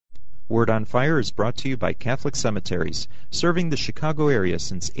Word on Fire is brought to you by Catholic Cemeteries, serving the Chicago area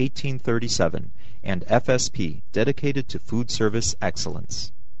since 1837, and FSP, dedicated to food service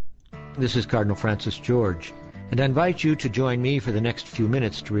excellence. This is Cardinal Francis George, and I invite you to join me for the next few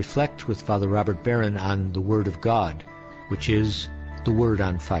minutes to reflect with Father Robert Barron on the Word of God, which is the Word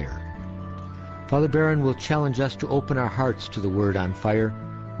on Fire. Father Barron will challenge us to open our hearts to the Word on Fire,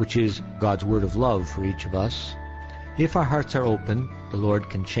 which is God's word of love for each of us. If our hearts are open, the Lord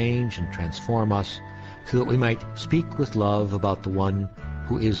can change and transform us so that we might speak with love about the one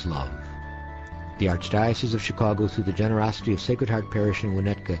who is love. The Archdiocese of Chicago, through the generosity of Sacred Heart Parish in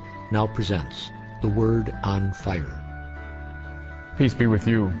Winnetka, now presents the Word on Fire. Peace be with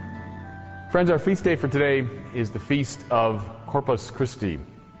you. Friends, our feast day for today is the feast of Corpus Christi,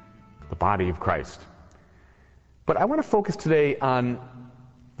 the body of Christ. But I want to focus today on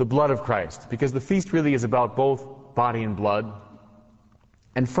the blood of Christ, because the feast really is about both body and blood.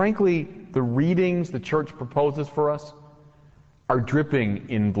 And frankly, the readings the Church proposes for us are dripping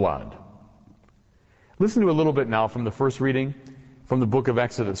in blood. Listen to a little bit now from the first reading from the book of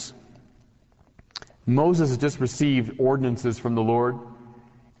Exodus. Moses has just received ordinances from the Lord,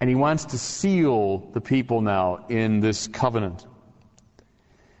 and he wants to seal the people now in this covenant.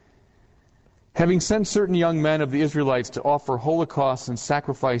 Having sent certain young men of the Israelites to offer holocausts and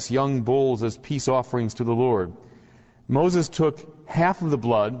sacrifice young bulls as peace offerings to the Lord, Moses took half of the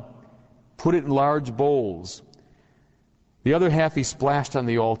blood, put it in large bowls. The other half he splashed on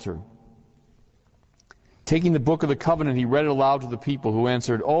the altar. Taking the book of the covenant, he read it aloud to the people, who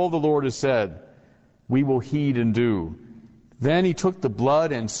answered, "All the Lord has said, we will heed and do." Then he took the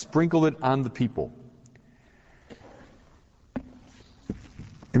blood and sprinkled it on the people.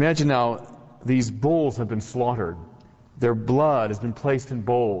 Imagine now, these bulls have been slaughtered. Their blood has been placed in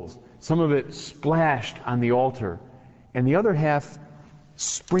bowls. Some of it splashed on the altar, and the other half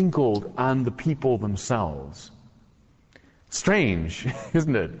sprinkled on the people themselves. Strange,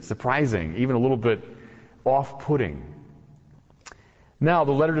 isn't it? Surprising, even a little bit off-putting. Now,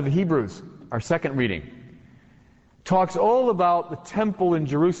 the letter to the Hebrews, our second reading, talks all about the temple in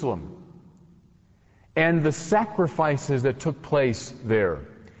Jerusalem and the sacrifices that took place there.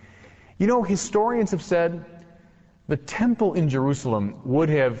 You know, historians have said the temple in Jerusalem would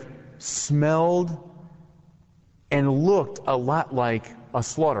have smelled and looked a lot like a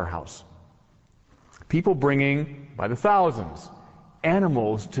slaughterhouse. People bringing, by the thousands,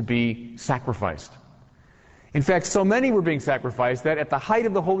 animals to be sacrificed. In fact, so many were being sacrificed that at the height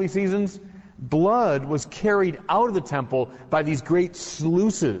of the holy seasons, blood was carried out of the temple by these great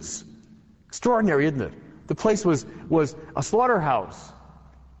sluices. Extraordinary, isn't it? The place was a slaughterhouse.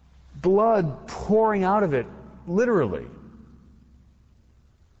 Blood pouring out of it, literally.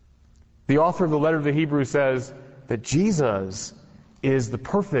 The author of the letter to the Hebrews says that Jesus is the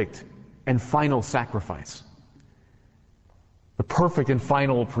perfect and final sacrifice. The perfect and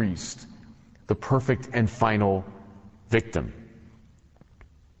final priest. The perfect and final victim.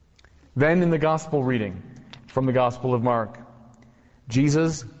 Then in the gospel reading from the Gospel of Mark,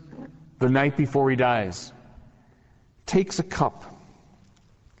 Jesus, the night before he dies, takes a cup.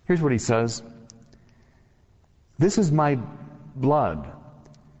 Here's what he says: "This is my blood,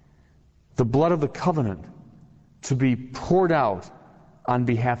 the blood of the covenant, to be poured out on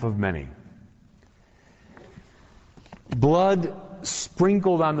behalf of many." Blood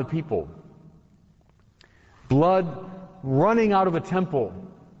sprinkled on the people. Blood running out of a temple.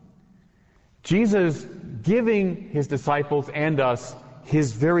 Jesus giving his disciples and us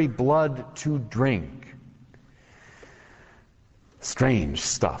his very blood to drink. Strange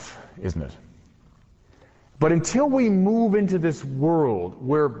stuff, isn't it? But until we move into this world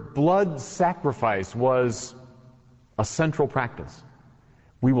where blood sacrifice was a central practice,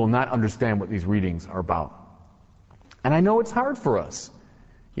 we will not understand what these readings are about. And I know it's hard for us.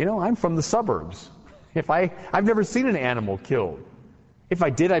 You know, I'm from the suburbs. I've never seen an animal killed. If I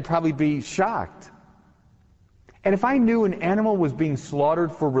did, I'd probably be shocked. And if I knew an animal was being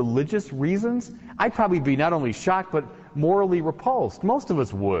slaughtered for religious reasons, I'd probably be not only shocked, but morally repulsed. Most of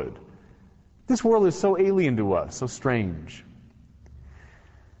us would. This world is so alien to us, so strange.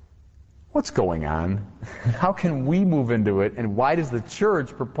 What's going on? How can we move into it? And why does the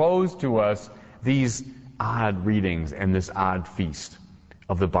Church propose to us these odd readings and this odd feast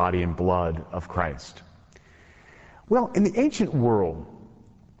of the body and blood of Christ? Well, in the ancient world,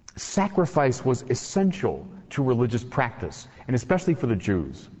 sacrifice was essential to religious practice, and especially for the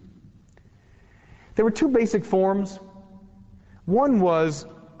Jews. There were two basic forms. One was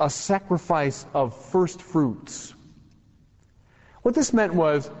a sacrifice of first fruits. What this meant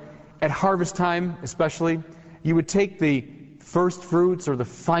was, at harvest time especially, you would take the first fruits or the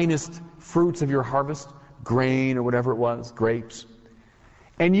finest fruits of your harvest, grain or whatever it was, grapes,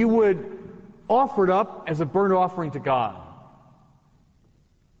 and you would offer it up as a burnt offering to God.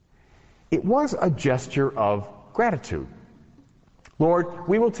 It was a gesture of gratitude. Lord,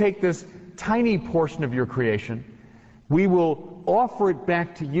 we will take this tiny portion of your creation. We will offer it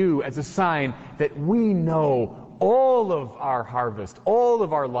back to you as a sign that we know all of our harvest, all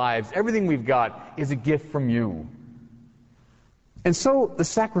of our lives, everything we've got is a gift from you. And so the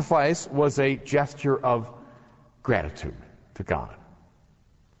sacrifice was a gesture of gratitude to God.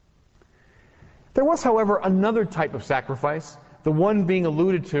 There was, however, another type of sacrifice, the one being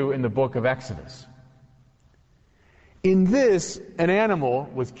alluded to in the book of Exodus. In this, an animal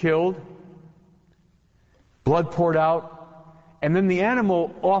was killed, blood poured out, and then the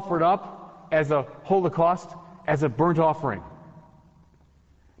animal offered up as a holocaust, as a burnt offering.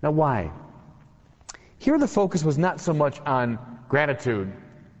 Now why? Here the focus was not so much on gratitude,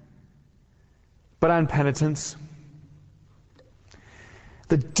 but on penitence.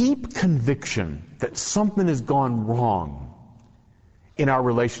 The deep conviction that something has gone wrong in our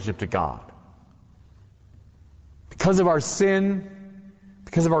relationship to God. Because of our sin,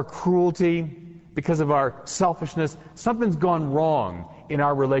 because of our cruelty, because of our selfishness, something's gone wrong in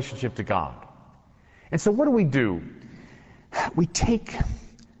our relationship to God. And so what do? We take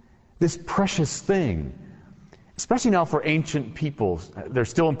this precious thing, especially now for ancient peoples. They're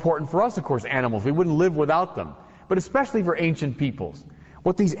still important for us, of course, animals. We wouldn't live without them. But especially for ancient peoples.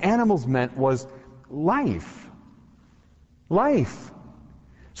 What these animals meant was life. Life.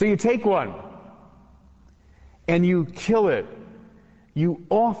 So you take one, and you kill it, you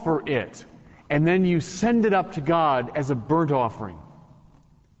offer it, and then you send it up to God as a burnt offering.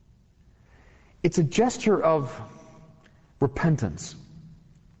 It's a gesture of repentance.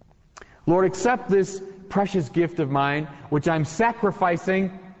 Lord, accept this precious gift of mine, which I'm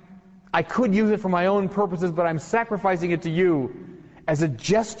sacrificing. I could use it for my own purposes, but I'm sacrificing it to you as a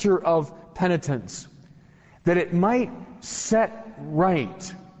gesture of penitence, that it might set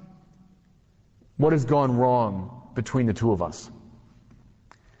right what has gone wrong between the two of us.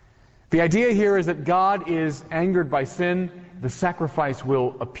 The idea here is that God is angered by sin. The sacrifice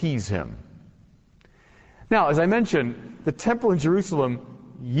will appease him. Now, as I mentioned, the temple in Jerusalem,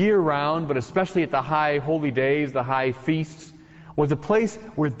 year-round, but especially at the high holy days, the high feasts, was a place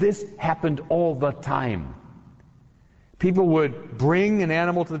where this happened all the time. People would bring an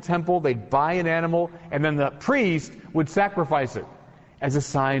animal to the temple, they'd buy an animal, and then the priest would sacrifice it as a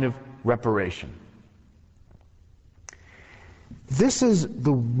sign of reparation. This is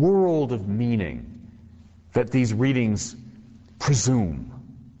the world of meaning that these readings presume.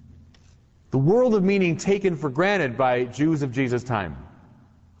 The world of meaning taken for granted by Jews of Jesus' time.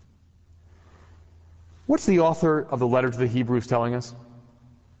 What's the author of the letter to the Hebrews telling us?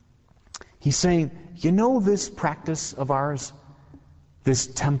 He's saying, you know this practice of ours, this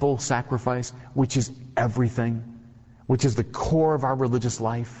temple sacrifice, which is everything, which is the core of our religious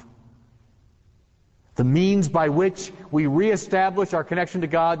life, the means by which we reestablish our connection to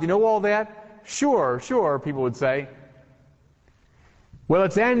God. You know all that? Sure, people would say. Well,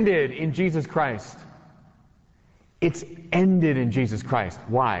 it's ended in Jesus Christ. It's ended in Jesus Christ.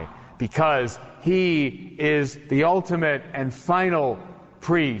 Why? Because he is the ultimate and final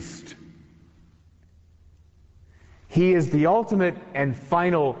priest. He is the ultimate and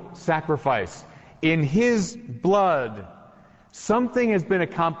final sacrifice. In his blood, something has been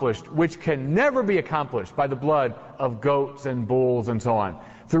accomplished which can never be accomplished by the blood of goats and bulls and so on.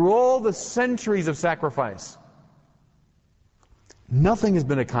 Through all the centuries of sacrifice, nothing has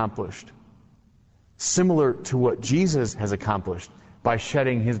been accomplished similar to what Jesus has accomplished by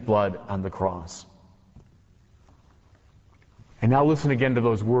shedding his blood on the cross. And now listen again to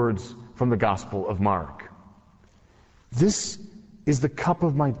those words from the Gospel of Mark. This is the cup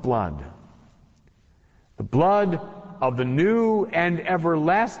of my blood, the blood of the new and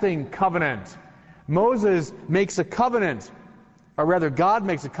everlasting covenant. Moses makes a covenant, or rather God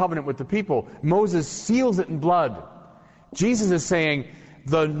makes a covenant with the people. Moses seals it in blood. Jesus is saying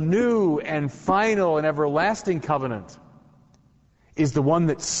the new and final and everlasting covenant is the one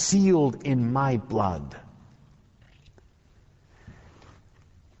that's sealed in my blood.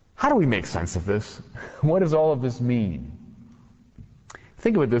 How do we make sense of this? What does all of this mean?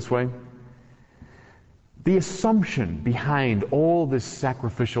 Think of it this way. The assumption behind all this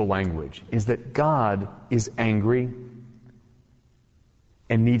sacrificial language is that God is angry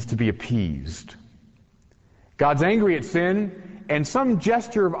and needs to be appeased. God's angry at sin, and some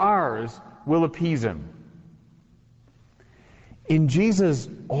gesture of ours will appease him. In Jesus,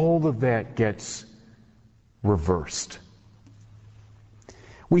 all of that gets reversed.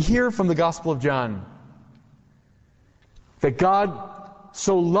 We hear from the Gospel of John that God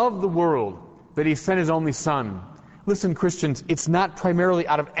so loved the world that He sent His only Son. Listen, Christians, it's not primarily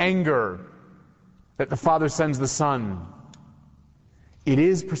out of anger that the Father sends the Son. It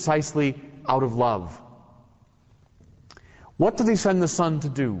is precisely out of love. What does He send the Son to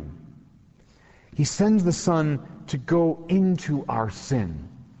do? He sends the Son to go into our sin.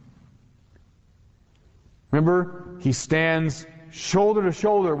 Remember, He stands shoulder to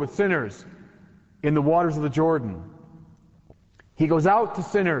shoulder with sinners in the waters of the Jordan. He goes out to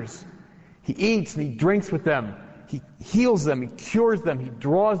sinners. He eats and He drinks with them. He heals them. He cures them. He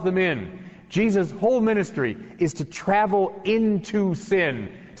draws them in. Jesus' whole ministry is to travel into sin,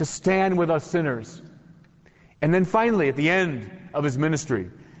 to stand with us sinners. And then finally, at the end of His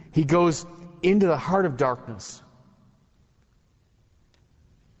ministry, He goes into the heart of darkness.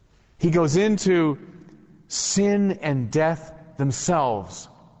 He goes into sin and death themselves,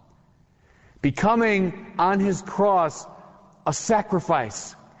 becoming on His cross a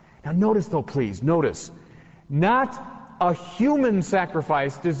sacrifice. Now notice though, please, notice, not a human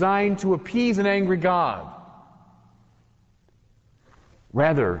sacrifice designed to appease an angry God.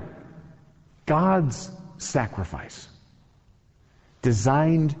 Rather, God's sacrifice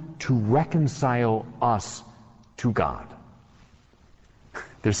designed to reconcile us to God.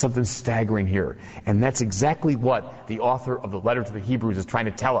 There's something staggering here, and that's exactly what the author of the letter to the Hebrews is trying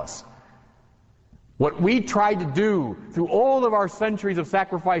to tell us. What we tried to do through all of our centuries of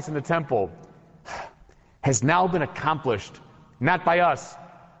sacrifice in the temple has now been accomplished, not by us,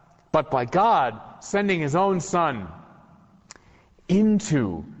 but by God sending His own Son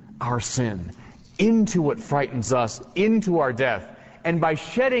into our sin, into what frightens us, into our death, and by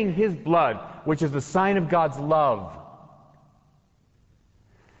shedding His blood, which is the sign of God's love,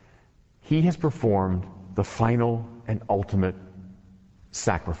 He has performed the final and ultimate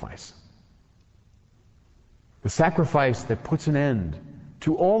sacrifice. The sacrifice that puts an end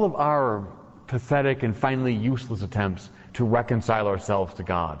to all of our pathetic and finally useless attempts to reconcile ourselves to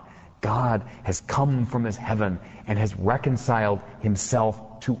God. God has come from His heaven and has reconciled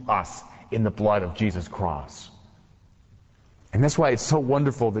Himself to us in the blood of Jesus' cross. And that's why it's so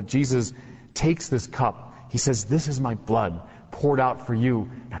wonderful that Jesus takes this cup. He says, "This is my blood poured out for you.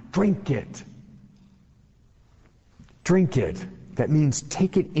 Now drink it." Drink it. That means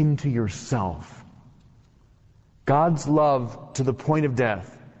take it into yourself. God's love to the point of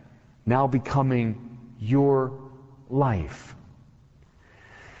death now becoming your life.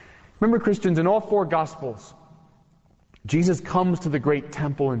 Remember, Christians, in all four Gospels, Jesus comes to the great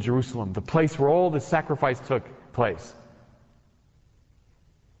temple in Jerusalem, the place where all the sacrifice took place.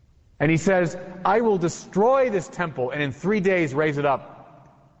 And He says, "I will destroy this temple and in 3 days raise it up."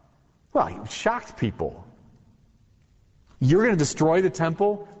 Well, He shocked people. You're going to destroy the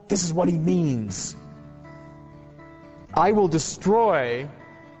temple? This is what He means. I will destroy,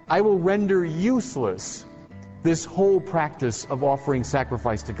 I will render useless this whole practice of offering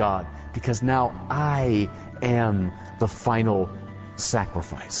sacrifice to God, because now I am the final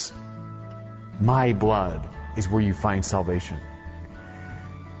sacrifice. My blood is where you find salvation.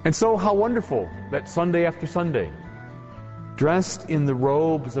 And so how wonderful that Sunday after Sunday, dressed in the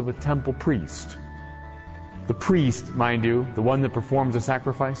robes of a temple priest, the priest, mind you, the one that performs the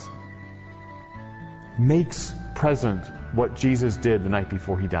sacrifice, makes present what Jesus did the night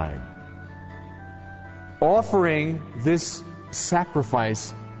before He died. Offering this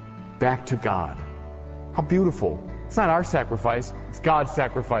sacrifice back to God. How beautiful. It's not our sacrifice, it's God's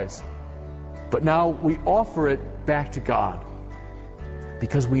sacrifice. But now we offer it back to God,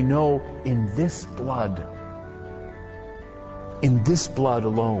 because we know in this blood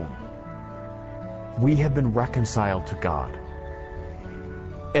alone, we have been reconciled to God.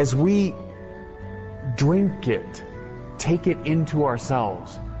 As we drink it, take it into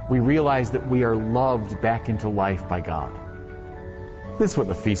ourselves, we realize that we are loved back into life by God. This is what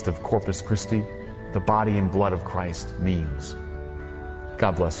the Feast of Corpus Christi, the body and blood of Christ, means.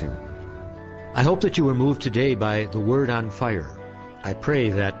 God bless you. I hope that you were moved today by the Word on Fire. I pray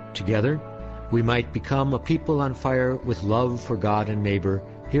that together we might become a people on fire with love for God and neighbor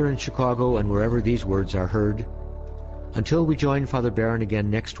here in Chicago and wherever these words are heard. Until we join Father Barron again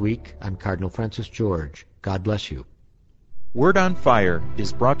next week, I'm Cardinal Francis George. God bless you. Word on Fire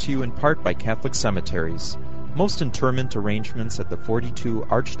is brought to you in part by Catholic Cemeteries. Most interment arrangements at the 42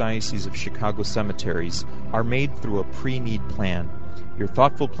 Archdiocese of Chicago cemeteries are made through a pre-need plan. Your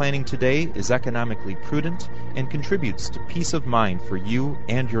thoughtful planning today is economically prudent and contributes to peace of mind for you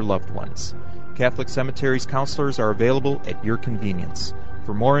and your loved ones. Catholic Cemeteries counselors are available at your convenience.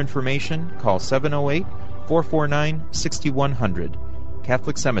 For more information, call 708-449-6100.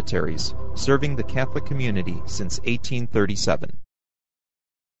 Catholic Cemeteries, serving the Catholic community since 1837.